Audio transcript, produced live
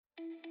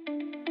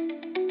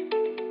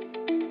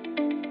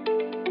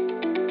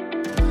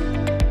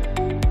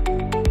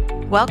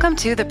Welcome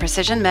to the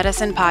Precision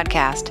Medicine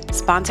Podcast,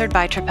 sponsored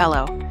by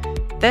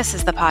Trapelo. This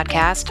is the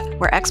podcast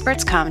where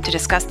experts come to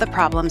discuss the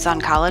problems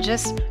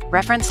oncologists,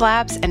 reference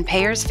labs, and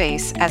payers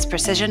face as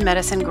precision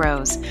medicine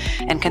grows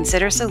and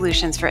consider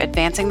solutions for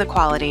advancing the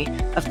quality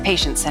of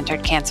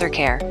patient-centered cancer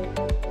care.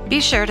 Be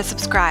sure to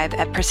subscribe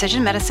at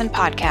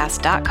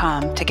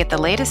precisionmedicinepodcast.com to get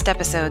the latest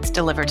episodes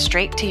delivered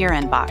straight to your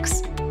inbox.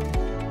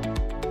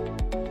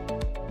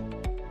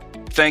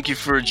 Thank you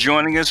for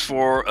joining us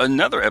for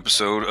another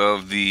episode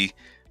of the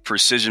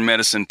Precision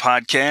Medicine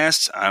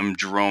Podcast. I'm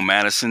Jerome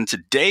Madison.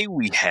 Today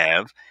we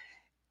have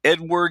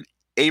Edward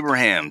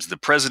Abrahams, the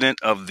president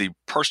of the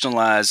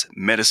Personalized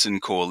Medicine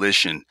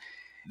Coalition.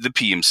 The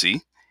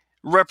PMC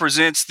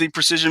represents the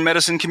precision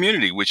medicine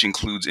community, which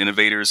includes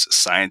innovators,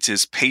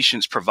 scientists,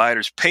 patients,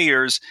 providers,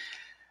 payers.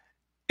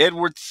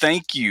 Edward,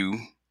 thank you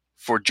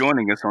for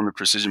joining us on the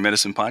Precision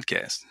Medicine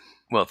Podcast.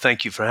 Well,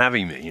 thank you for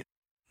having me.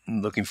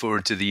 I'm looking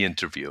forward to the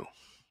interview.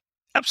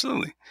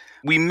 Absolutely.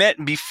 We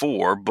met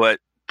before, but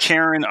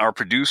Karen, our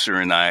producer,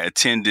 and I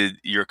attended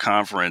your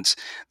conference,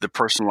 the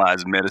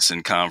Personalized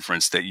Medicine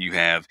Conference that you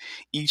have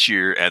each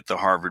year at the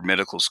Harvard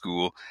Medical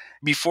School.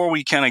 Before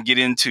we kind of get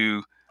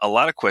into a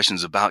lot of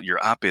questions about your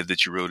op-ed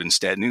that you wrote in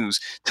Stat News,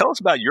 tell us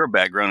about your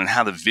background and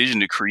how the vision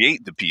to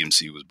create the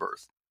PMC was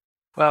birthed.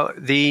 Well,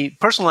 the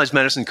Personalized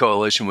Medicine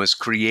Coalition was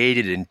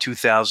created in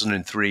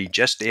 2003,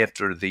 just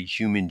after the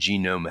human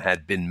genome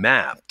had been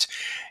mapped.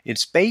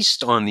 It's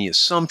based on the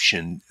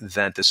assumption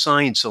that the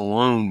science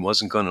alone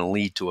wasn't going to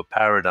lead to a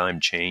paradigm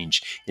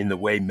change in the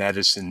way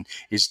medicine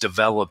is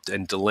developed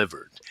and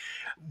delivered.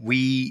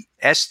 We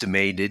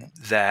estimated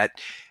that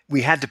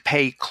we had to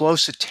pay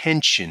close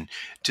attention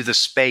to the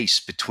space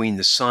between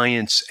the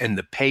science and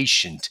the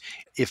patient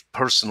if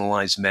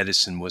personalized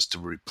medicine was to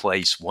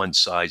replace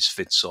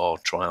one-size-fits-all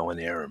trial and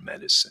error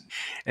medicine.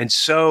 And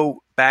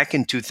so back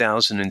in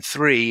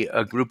 2003,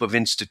 a group of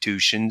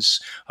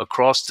institutions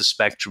across the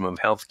spectrum of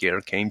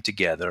healthcare came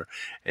together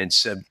and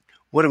said,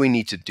 what do we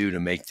need to do to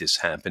make this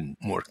happen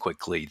more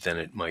quickly than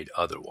it might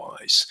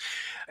otherwise?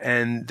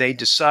 And they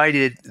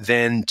decided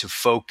then to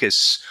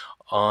focus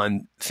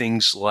on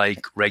things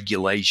like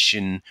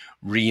regulation,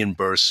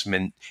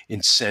 reimbursement,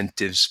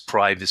 incentives,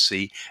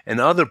 privacy,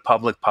 and other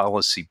public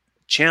policy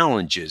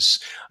challenges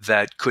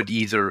that could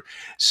either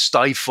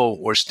stifle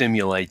or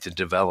stimulate the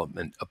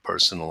development of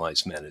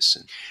personalized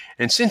medicine.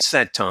 And since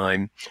that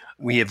time,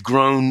 we have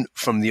grown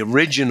from the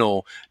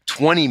original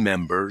 20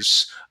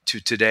 members to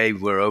today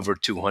we're over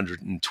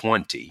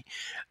 220.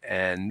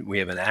 And we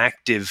have an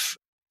active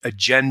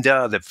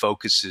agenda that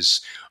focuses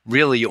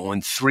really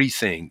on three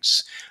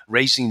things: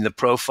 raising the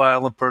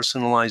profile of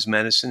personalized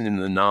medicine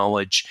and the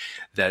knowledge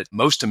that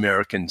most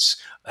Americans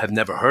have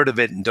never heard of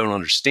it and don't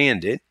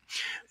understand it.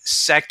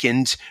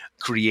 Second,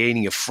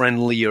 creating a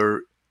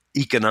friendlier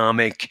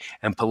economic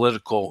and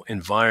political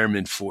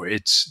environment for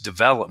its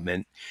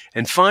development.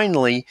 And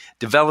finally,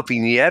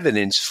 developing the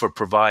evidence for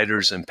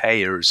providers and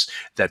payers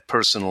that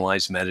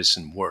personalized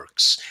medicine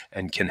works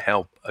and can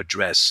help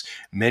address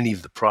many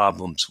of the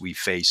problems we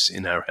face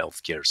in our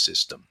healthcare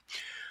system.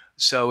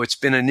 So it's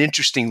been an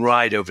interesting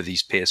ride over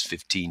these past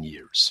 15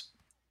 years.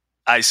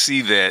 I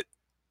see that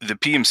the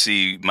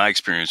PMC, my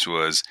experience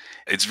was,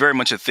 it's very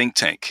much a think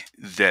tank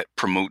that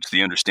promotes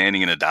the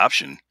understanding and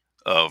adoption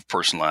of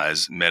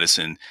personalized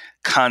medicine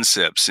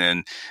concepts.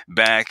 And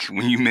back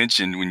when you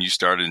mentioned when you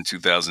started in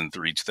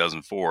 2003,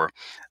 2004,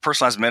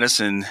 personalized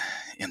medicine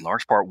in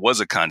large part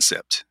was a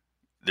concept.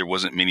 There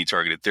wasn't many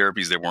targeted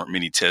therapies. There weren't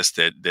many tests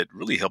that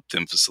really helped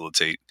them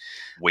facilitate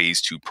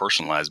ways to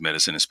personalize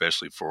medicine,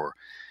 especially for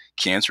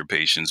cancer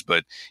patients.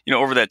 But,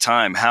 over that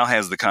time, how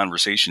has the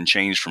conversation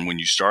changed from when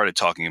you started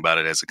talking about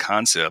it as a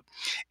concept?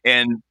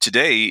 And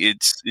today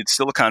it's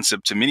still a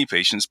concept to many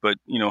patients, but,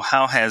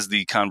 how has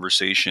the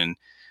conversation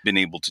been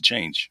able to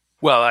change?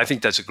 Well, I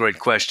think that's a great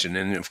question.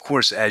 And of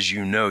course, as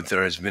you note,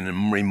 there has been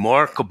a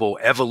remarkable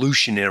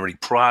evolutionary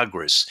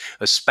progress,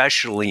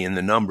 especially in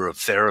the number of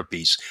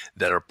therapies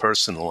that are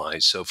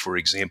personalized. So, for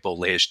example,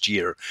 last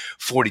year,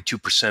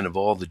 42% of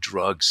all the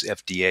drugs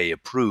FDA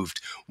approved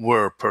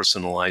were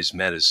personalized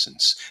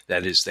medicines.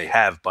 That is, they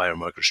have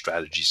biomarker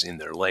strategies in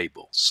their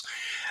labels.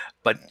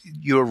 But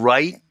you're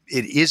right.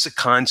 It is a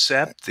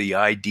concept, the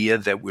idea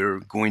that we're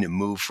going to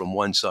move from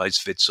one size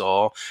fits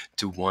all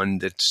to one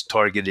that's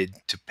targeted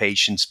to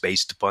patients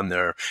based upon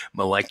their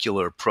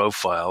molecular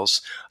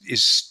profiles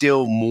is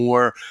still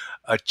more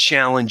a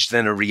challenge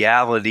than a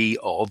reality,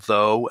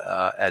 although,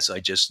 as I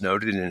just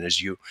noted, and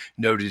as you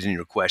noted in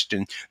your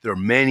question, there are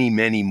many,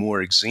 many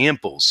more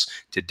examples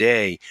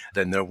today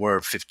than there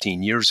were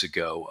 15 years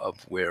ago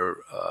of where,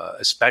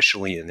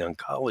 especially in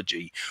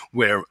oncology,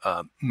 where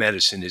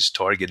medicine is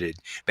targeted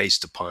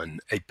based upon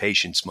a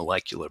patient's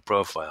molecular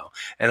profile.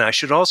 And I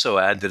should also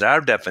add that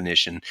our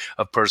definition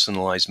of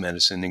personalized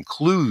medicine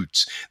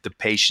includes the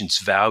patient's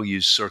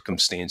values,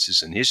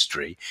 circumstances, and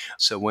history.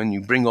 So when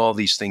you bring all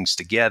these things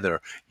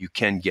together, you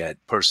can get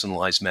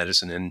personalized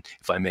medicine. And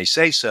if I may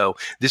say so,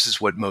 this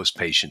is what most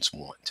patients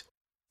want.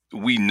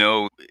 We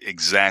know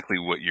exactly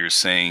what you're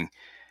saying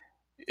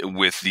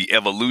with the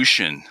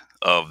evolution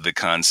of the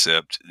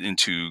concept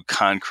into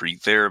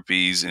concrete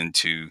therapies,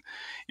 into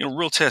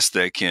real tests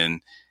that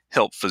can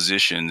help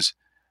physicians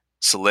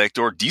select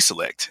or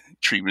deselect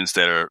treatments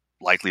that are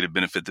likely to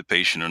benefit the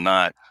patient or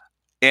not.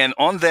 And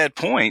on that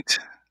point,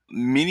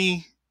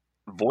 many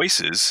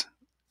voices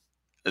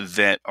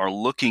that are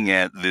looking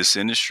at this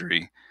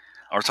industry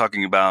are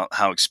talking about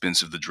how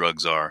expensive the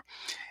drugs are.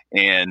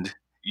 And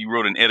you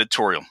wrote an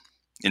editorial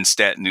in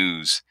Stat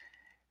News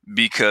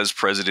because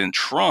President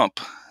Trump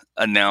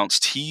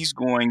announced he's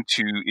going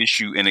to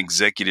issue an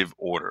executive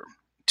order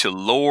to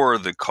lower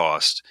the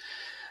cost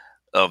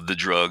of the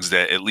drugs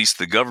that at least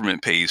the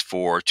government pays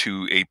for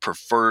to a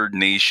preferred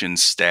nation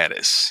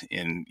status.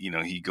 And,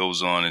 he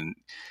goes on and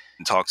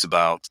talks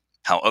about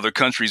how other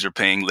countries are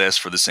paying less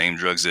for the same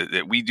drugs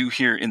that we do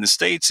here in the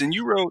States. And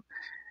you wrote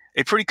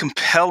a pretty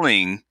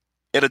compelling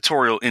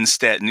editorial in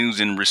Stat News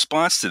in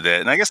response to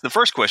that. And I guess the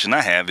first question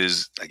I have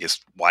is,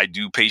 why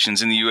do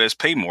patients in the U.S.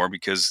 pay more?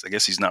 Because I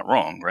guess he's not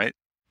wrong, right?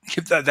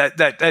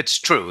 That's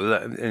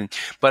true.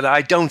 But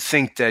I don't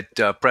think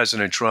that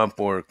President Trump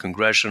or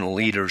congressional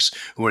leaders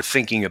who are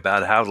thinking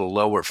about how to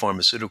lower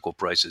pharmaceutical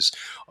prices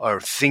are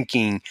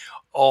thinking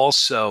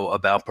also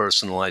about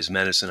personalized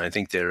medicine. I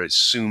think they're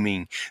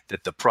assuming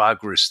that the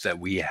progress that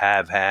we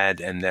have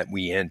had and that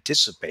we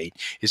anticipate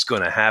is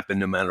going to happen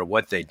no matter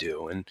what they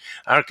do. And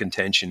our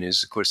contention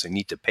is, of course, they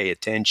need to pay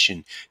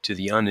attention to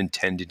the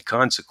unintended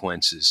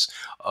consequences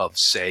of,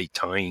 say,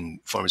 tying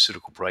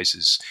pharmaceutical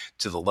prices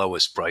to the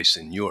lowest price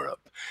in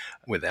Europe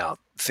without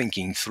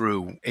thinking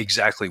through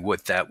exactly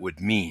what that would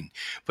mean.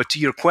 But to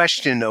your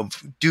question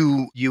of,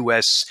 do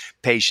U.S.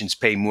 patients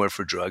pay more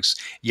for drugs?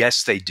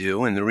 Yes, they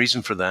do. And the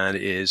reason for that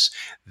is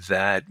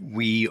that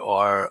we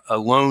are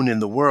alone in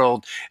the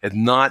world at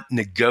not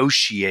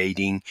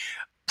negotiating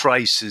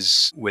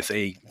prices with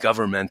a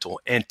governmental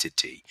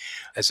entity.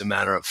 As a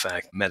matter of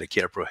fact,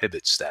 Medicare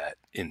prohibits that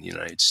in the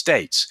United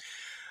States.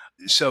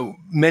 So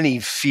many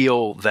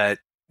feel that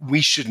we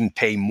shouldn't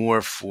pay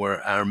more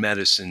for our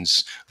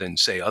medicines than,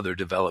 say, other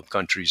developed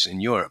countries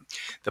in Europe.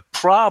 The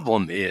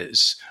problem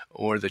is,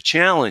 or the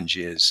challenge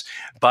is,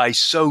 by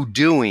so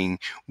doing,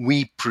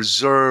 we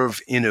preserve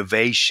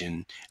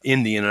innovation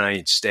in the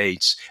United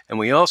States, and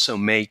we also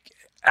make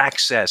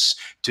access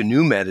to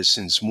new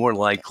medicines more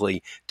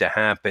likely to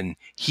happen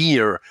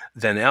here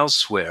than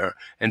elsewhere.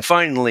 And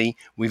finally,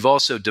 we've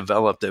also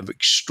developed an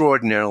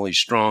extraordinarily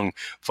strong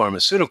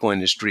pharmaceutical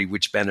industry,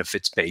 which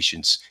benefits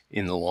patients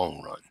in the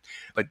long run.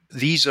 But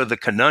these are the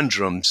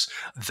conundrums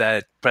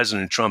that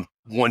President Trump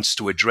wants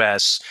to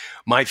address.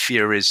 My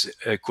fear is,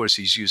 of course,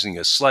 he's using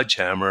a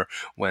sledgehammer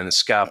when a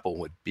scalpel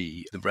would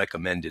be the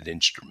recommended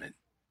instrument.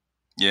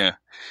 Yeah.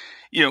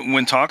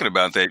 When talking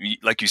about that,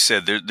 like you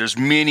said, there's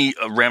many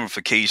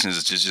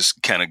ramifications to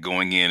just kind of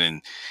going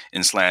in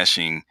and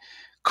slashing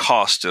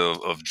cost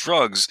of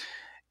drugs.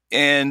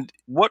 And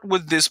what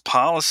would this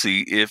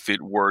policy, if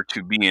it were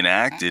to be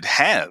enacted,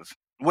 have?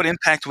 What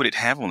impact would it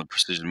have on the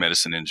precision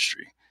medicine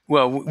industry?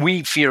 Well,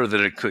 we fear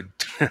that it could,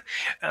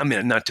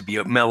 not to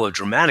be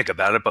melodramatic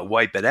about it, but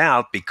wipe it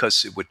out,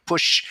 because it would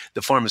push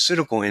the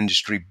pharmaceutical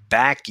industry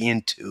back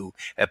into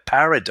a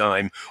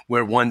paradigm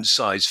where one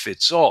size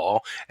fits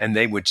all, and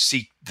they would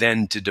seek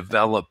then to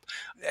develop,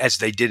 as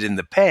they did in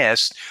the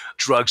past,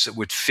 drugs that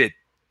would fit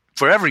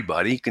for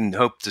everybody. You can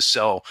hope to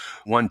sell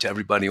one to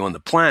everybody on the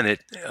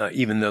planet,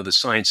 even though the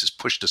science has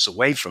pushed us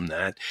away from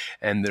that.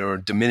 And there are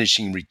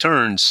diminishing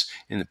returns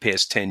in the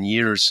past 10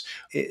 years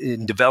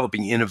in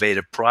developing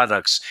innovative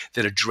products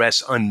that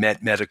address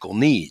unmet medical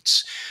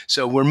needs.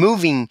 So we're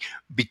moving,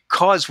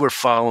 because we're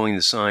following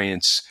the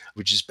science,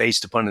 which is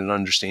based upon an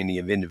understanding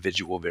of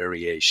individual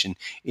variation,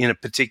 in a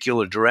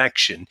particular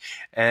direction.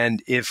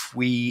 And if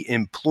we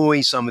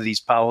employ some of these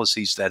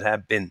policies that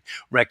have been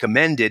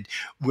recommended,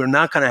 we're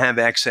not going to have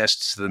access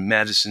to the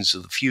medicines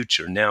of the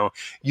future. Now,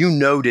 you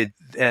noted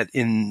that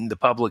in the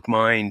public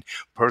mind,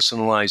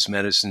 personalized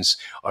medicines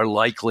are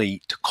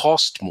likely to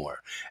cost more.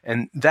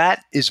 And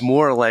that is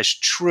more or less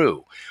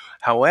true.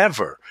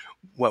 However,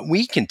 what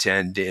we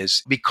contend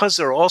is, because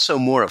they're also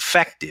more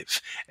effective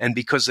and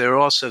because they're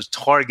also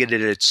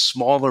targeted at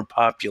smaller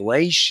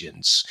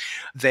populations,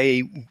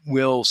 they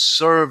will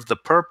serve the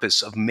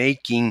purpose of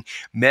making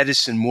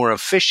medicine more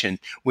efficient,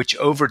 which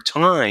over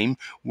time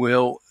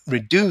will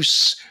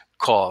reduce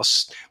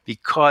costs,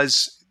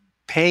 because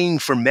paying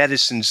for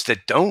medicines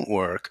that don't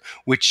work,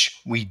 which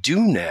we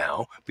do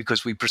now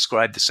because we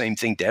prescribe the same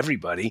thing to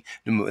everybody,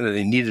 whether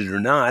they need it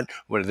or not,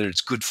 whether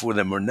it's good for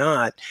them or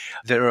not,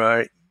 there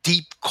are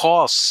deep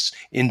costs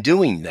in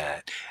doing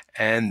that.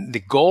 And the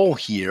goal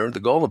here, the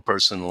goal of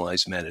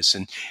personalized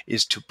medicine,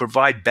 is to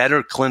provide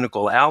better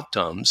clinical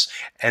outcomes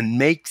and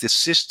make the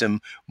system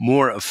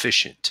more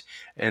efficient.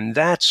 And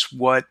that's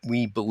what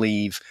we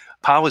believe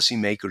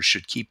policymakers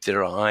should keep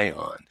their eye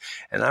on.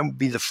 And I would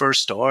be the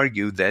first to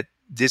argue that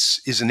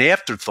this is an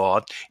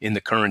afterthought in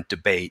the current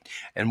debate.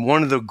 And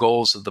one of the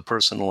goals of the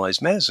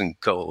Personalized Medicine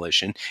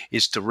Coalition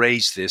is to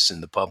raise this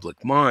in the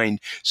public mind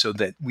so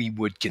that we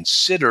would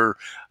consider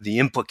the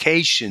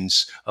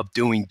implications of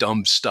doing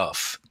dumb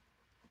stuff.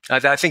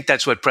 I think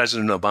that's what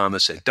President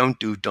Obama said. Don't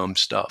do dumb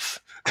stuff.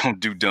 Don't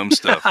do dumb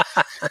stuff.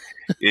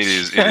 It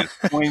is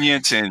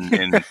poignant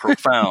and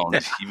profound,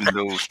 even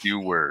those few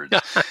words.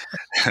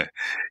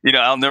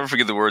 I'll never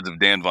forget the words of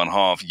Dan von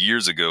Hoff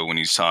years ago when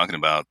he was talking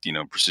about,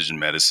 precision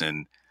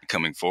medicine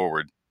coming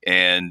forward.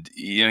 And,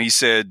 he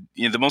said,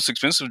 the most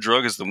expensive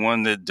drug is the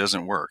one that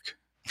doesn't work.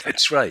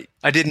 That's right.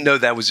 I didn't know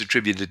that was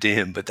attributed to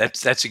him, but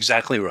that's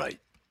exactly right.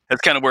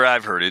 That's kind of where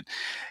I've heard it.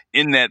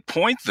 In that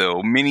point,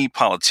 though, many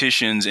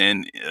politicians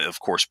and,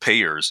 of course,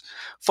 payers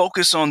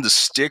focus on the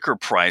sticker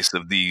price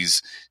of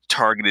these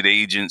targeted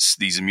agents,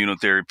 these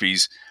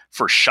immunotherapies,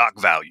 for shock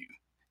value,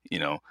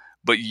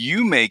 But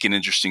you make an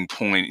interesting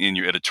point in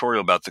your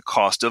editorial about the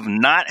cost of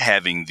not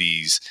having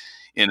these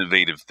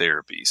innovative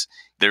therapies.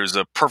 There's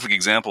a perfect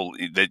example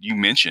that you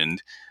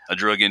mentioned, a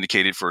drug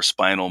indicated for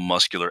spinal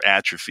muscular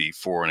atrophy,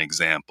 for an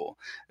example.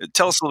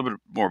 Tell us a little bit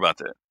more about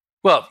that.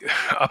 Well,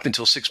 up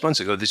until 6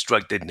 months ago, this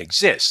drug didn't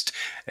exist,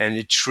 and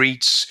it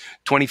treats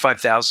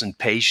 25,000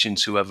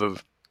 patients who have a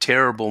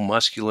terrible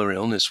muscular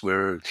illness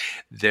where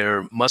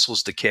their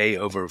muscles decay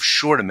over a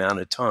short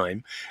amount of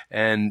time.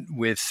 And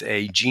with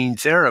a gene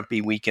therapy,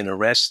 we can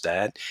arrest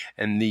that,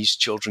 and these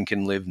children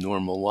can live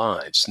normal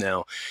lives.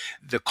 Now,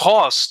 the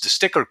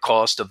sticker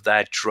cost of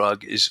that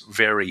drug is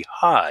very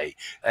high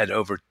at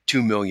over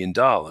 $2 million,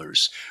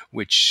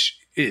 which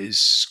is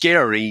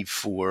scary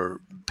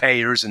for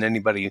payers and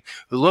anybody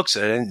who looks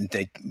at it, and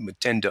they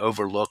tend to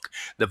overlook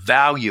the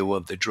value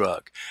of the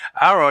drug.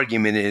 Our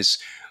argument is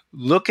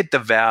look at the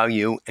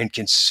value and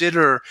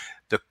consider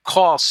the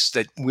costs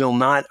that will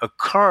not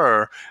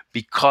occur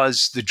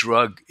because the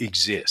drug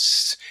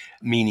exists,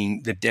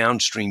 meaning the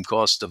downstream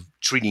cost of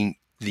treating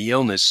the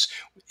illness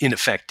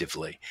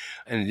ineffectively.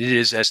 And it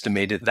is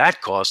estimated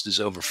that cost is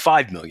over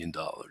 $5 million.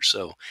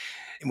 So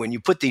when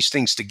you put these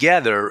things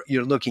together,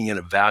 you're looking at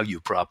a value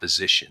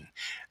proposition.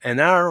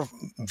 And our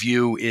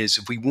view is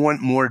if we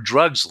want more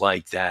drugs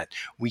like that,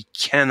 we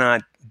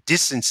cannot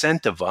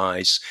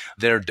disincentivize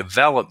their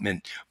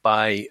development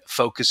by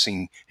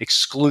focusing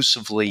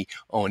exclusively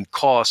on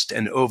cost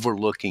and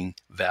overlooking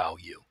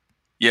value.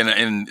 Yeah,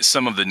 and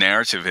some of the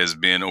narrative has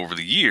been over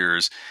the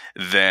years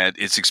that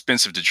it's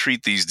expensive to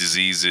treat these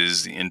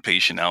diseases, the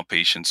inpatient,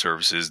 outpatient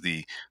services,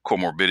 the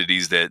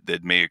comorbidities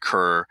that may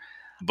occur.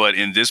 But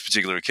in this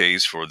particular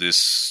case, for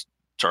this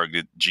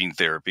targeted gene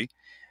therapy,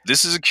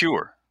 this is a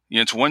cure.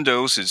 It's one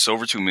dose. It's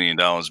over $2 million,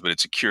 but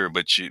it's a cure.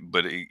 But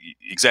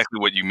exactly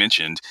what you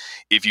mentioned,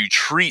 if you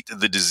treat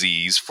the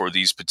disease for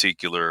these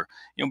particular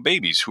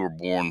babies who are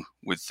born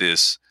with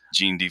this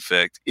gene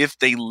defect, if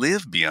they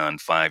live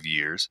beyond 5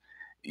 years,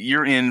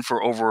 you're in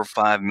for over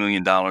 $5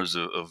 million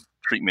of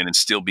treatment and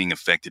still being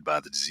affected by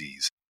the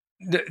disease.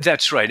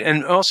 That's right.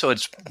 And also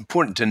it's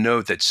important to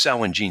note that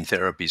cell and gene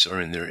therapies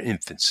are in their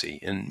infancy,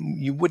 and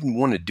you wouldn't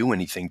want to do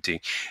anything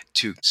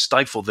to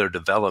stifle their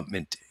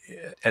development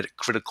at a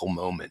critical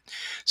moment.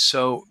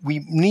 So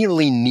we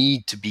really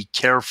need to be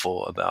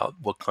careful about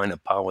what kind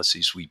of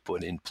policies we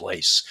put in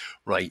place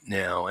right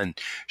now, and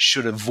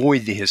should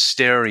avoid the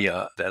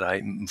hysteria that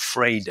I'm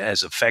afraid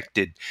has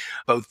affected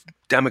both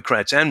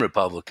Democrats and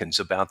Republicans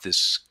about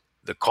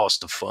the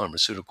cost of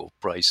pharmaceutical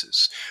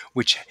prices,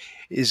 which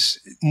is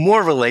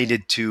more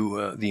related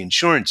to the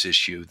insurance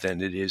issue than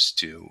it is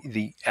to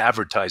the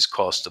advertised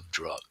cost of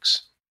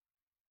drugs.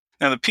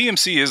 Now, the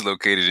PMC is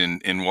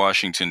located in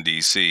Washington,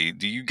 D.C.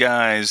 Do you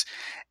guys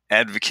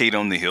advocate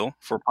on the Hill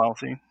for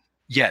policy?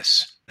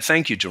 Yes.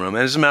 Thank you, Jerome.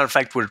 As a matter of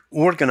fact, we're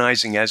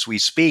organizing as we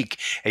speak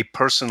a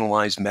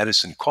personalized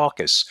medicine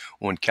caucus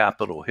on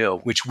Capitol Hill,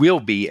 which will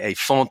be a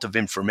font of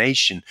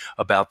information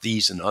about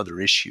these and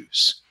other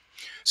issues.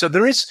 So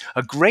there is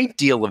a great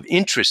deal of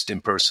interest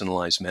in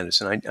personalized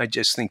medicine. I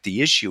just think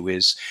the issue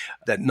is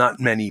that not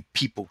many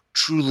people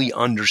truly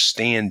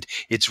understand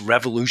its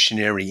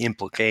revolutionary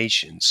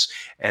implications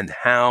and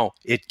how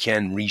it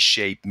can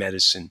reshape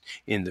medicine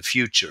in the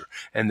future.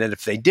 And that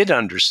if they did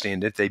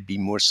understand it, they'd be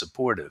more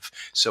supportive.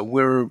 So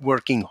we're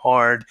working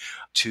hard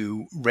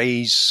to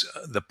raise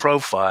the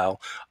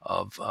profile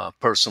of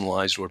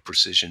personalized or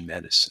precision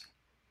medicine.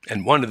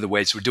 And one of the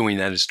ways we're doing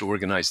that is to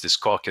organize this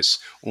caucus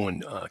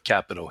on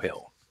Capitol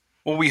Hill.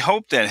 Well, we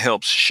hope that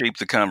helps shape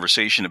the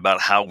conversation about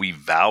how we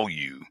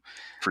value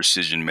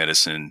precision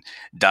medicine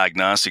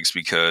diagnostics,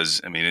 because,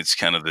 it's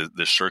kind of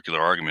the circular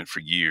argument for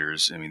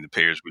years. The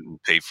payers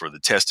wouldn't pay for the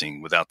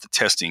testing. Without the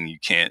testing, you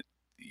can't,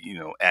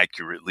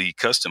 accurately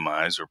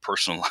customize or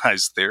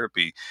personalize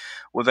therapy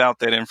without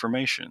that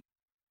information.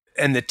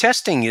 And the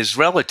testing is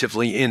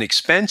relatively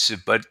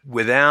inexpensive, but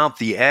without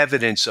the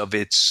evidence of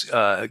its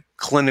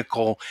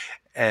clinical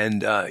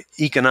and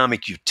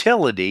economic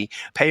utility,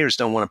 payers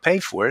don't want to pay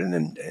for it.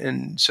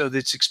 And so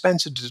it's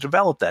expensive to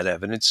develop that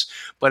evidence,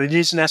 but it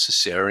is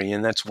necessary.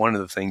 And that's one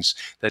of the things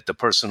that the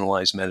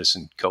Personalized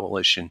Medicine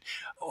Coalition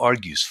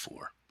argues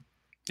for.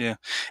 Yeah.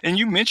 And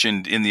you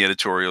mentioned in the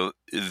editorial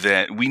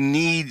that we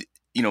need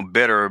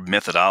better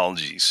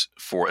methodologies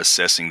for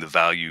assessing the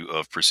value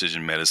of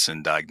precision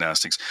medicine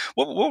diagnostics.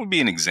 What would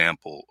be an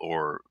example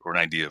or an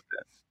idea of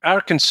that? Our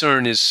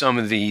concern is some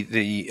of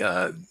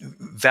the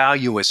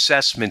value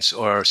assessments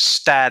are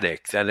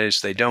static. That is,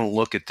 they don't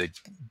look at the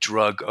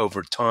drug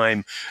over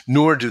time,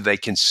 nor do they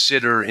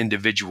consider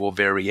individual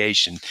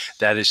variation.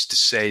 That is to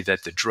say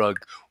that the drug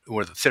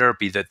or the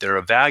therapy that they're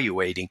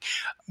evaluating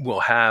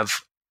will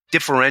have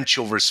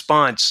differential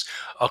response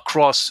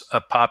across a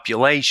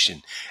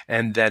population,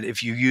 and that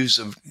if you use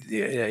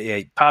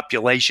a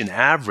population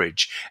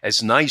average,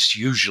 as NICE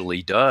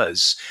usually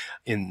does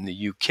in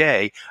the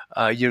UK,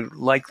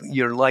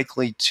 you're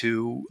likely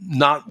to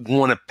not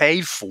want to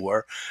pay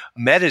for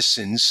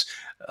medicines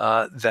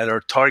that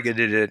are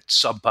targeted at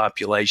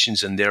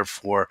subpopulations and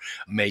therefore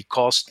may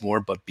cost more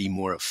but be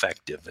more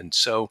effective. And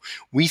so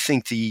we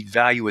think the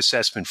value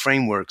assessment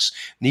frameworks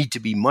need to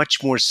be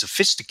much more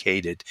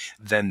sophisticated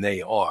than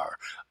they are.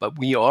 But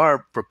we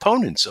are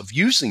proponents of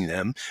using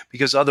them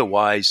because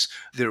otherwise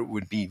there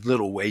would be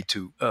little way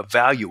to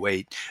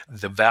evaluate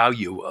the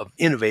value of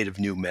innovative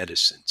new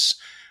medicines.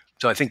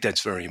 So I think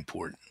that's very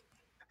important.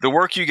 The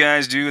work you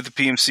guys do at the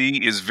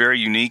PMC is very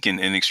unique and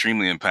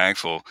extremely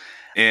impactful.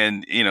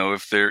 And,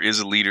 if there is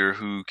a leader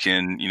who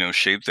can,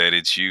 shape that,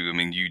 it's you. I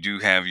mean, you do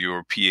have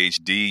your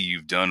PhD.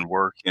 You've done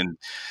work in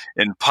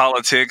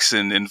politics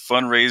and in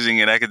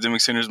fundraising at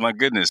academic centers. My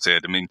goodness,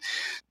 Ed. I mean,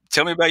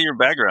 tell me about your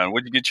background.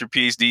 What did you get your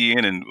PhD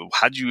in, and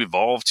how did you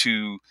evolve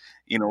to,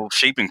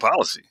 shaping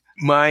policy?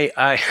 Thanks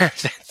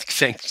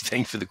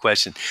for the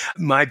question.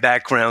 My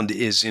background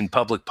is in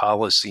public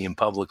policy and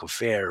public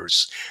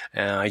affairs.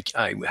 I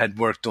had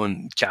worked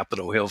on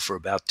Capitol Hill for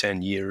about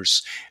 10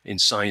 years in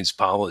science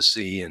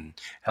policy and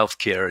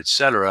healthcare, et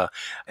cetera.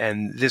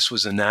 And this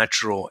was a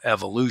natural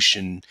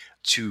evolution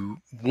to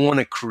want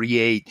to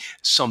create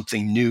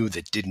something new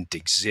that didn't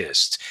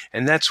exist.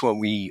 And that's what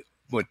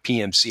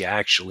PMC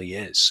actually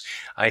is.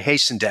 I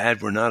hasten to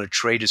add, we're not a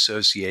trade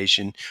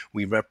association.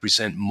 We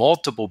represent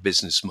multiple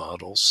business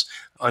models,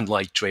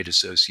 unlike trade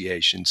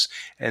associations.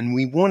 And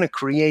we want to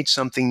create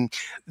something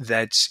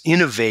that's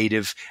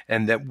innovative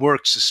and that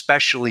works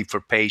especially for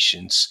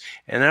patients.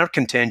 And our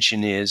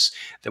contention is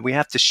that we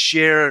have to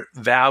share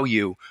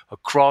value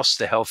across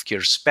the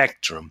healthcare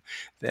spectrum.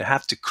 They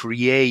have to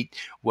create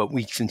what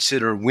we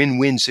consider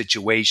win-win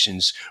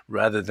situations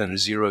rather than a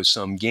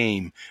zero-sum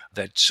game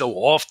that so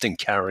often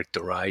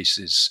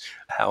characterizes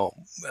how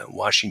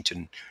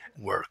Washington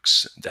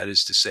works. That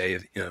is to say,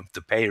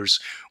 the payers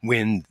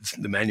win,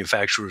 the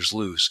manufacturers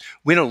lose.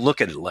 We don't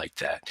look at it like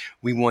that.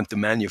 We want the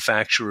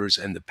manufacturers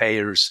and the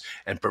payers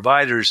and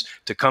providers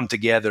to come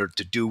together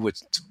to do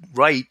what's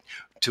right,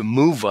 to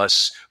move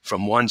us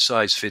from one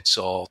size fits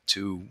all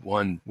to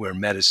one where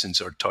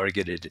medicines are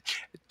targeted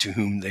to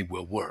whom they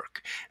will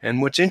work.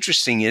 And what's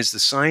interesting is the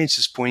science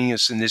is pointing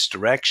us in this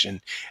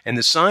direction. And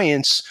the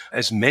science,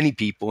 as many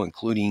people,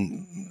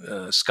 including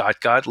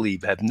Scott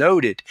Gottlieb, have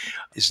noted,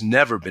 has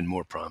never been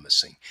more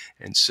promising.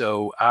 And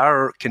so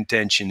our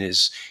contention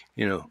is,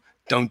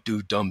 don't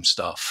do dumb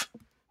stuff.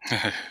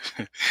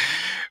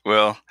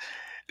 Well,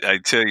 I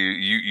tell you,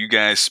 you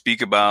guys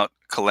speak about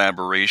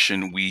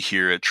collaboration. We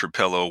here at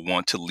Trapelo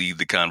want to lead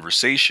the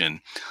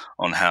conversation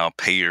on how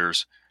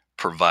payers,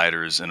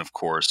 providers, and of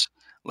course,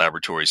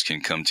 laboratories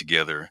can come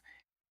together.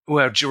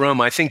 Well,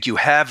 Jerome, I think you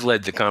have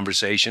led the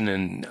conversation,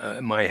 and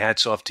my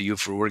hat's off to you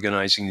for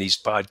organizing these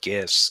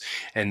podcasts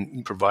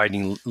and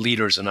providing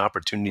leaders an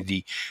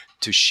opportunity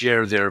to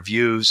share their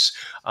views.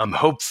 I'm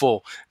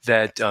hopeful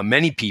that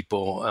many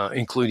people,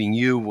 including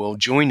you, will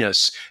join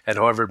us at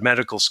Harvard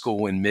Medical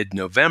School in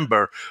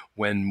mid-November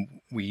when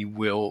we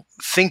will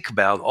think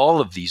about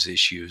all of these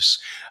issues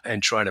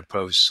and try to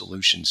pose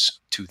solutions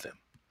to them.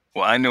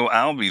 Well, I know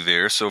I'll be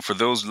there. So for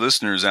those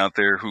listeners out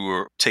there who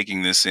are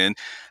taking this in,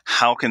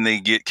 how can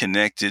they get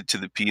connected to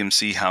the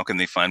PMC? How can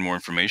they find more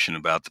information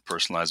about the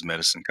Personalized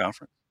Medicine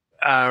Conference?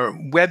 Our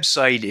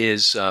website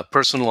is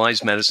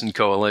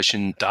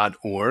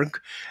personalizedmedicinecoalition.org.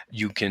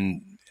 You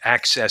can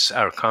access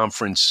our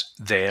conference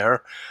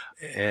there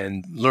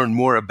and learn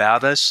more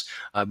about us.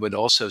 I would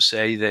also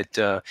say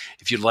that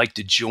if you'd like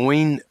to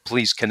join,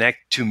 please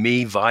connect to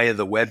me via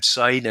the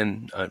website,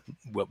 and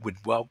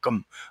would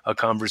welcome a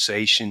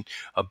conversation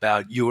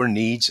about your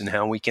needs and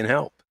how we can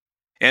help.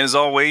 And as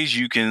always,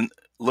 you can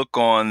look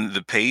on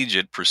the page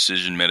at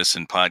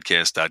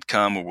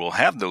precisionmedicinepodcast.com, where we'll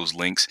have those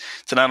links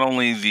to not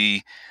only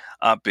the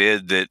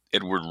op-ed that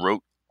Edward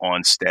wrote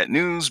on Stat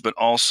News, but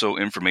also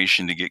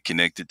information to get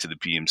connected to the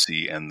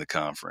PMC and the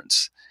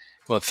conference.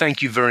 Well,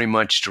 thank you very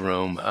much,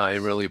 Jerome. I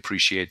really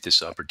appreciate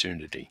this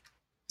opportunity.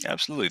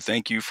 Absolutely.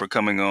 Thank you for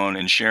coming on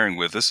and sharing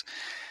with us.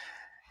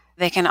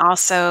 They can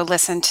also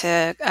listen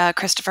to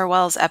Christopher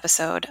Wells'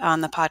 episode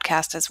on the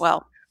podcast as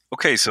well.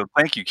 Okay, so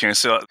thank you, Karen.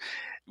 So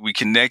we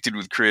connected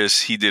with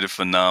Chris. He did a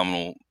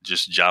phenomenal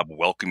job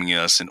welcoming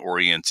us and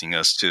orienting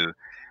us to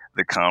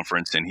the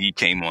conference, and he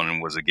came on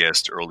and was a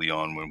guest early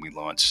on when we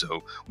launched.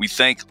 So we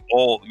thank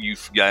all you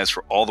guys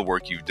for all the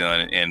work you've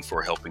done and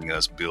for helping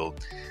us build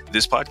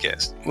this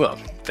podcast. Well,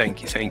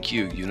 thank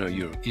you.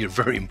 You're a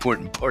very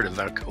important part of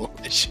our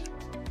coalition.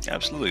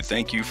 Absolutely.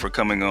 Thank you for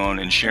coming on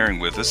and sharing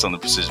with us on the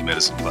Precision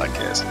Medicine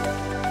Podcast.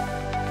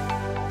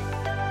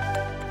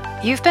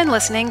 You've been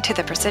listening to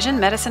the Precision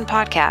Medicine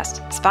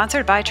Podcast,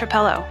 sponsored by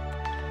Trapelo.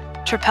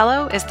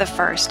 Trapelo is the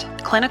first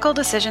clinical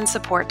decision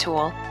support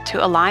tool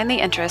to align the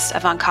interests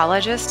of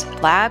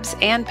oncologists, labs,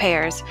 and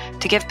payers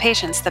to give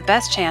patients the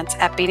best chance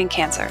at beating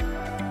cancer.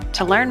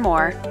 To learn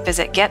more,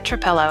 visit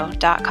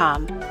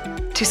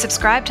gettrapelo.com. To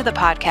subscribe to the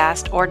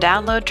podcast or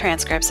download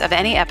transcripts of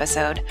any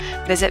episode,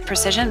 visit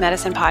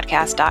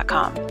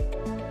precisionmedicinepodcast.com.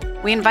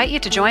 We invite you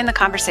to join the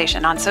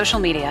conversation on social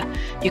media.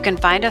 You can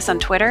find us on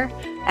Twitter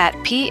at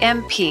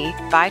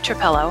PMP by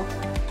Trapelo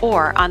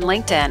or on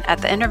LinkedIn at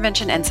the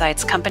Intervention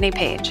Insights company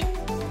page.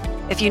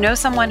 If you know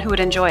someone who would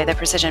enjoy the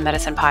Precision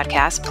Medicine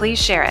Podcast,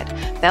 please share it.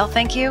 They'll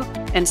thank you,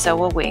 and so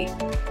will we.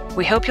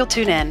 We hope you'll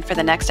tune in for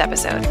the next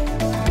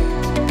episode.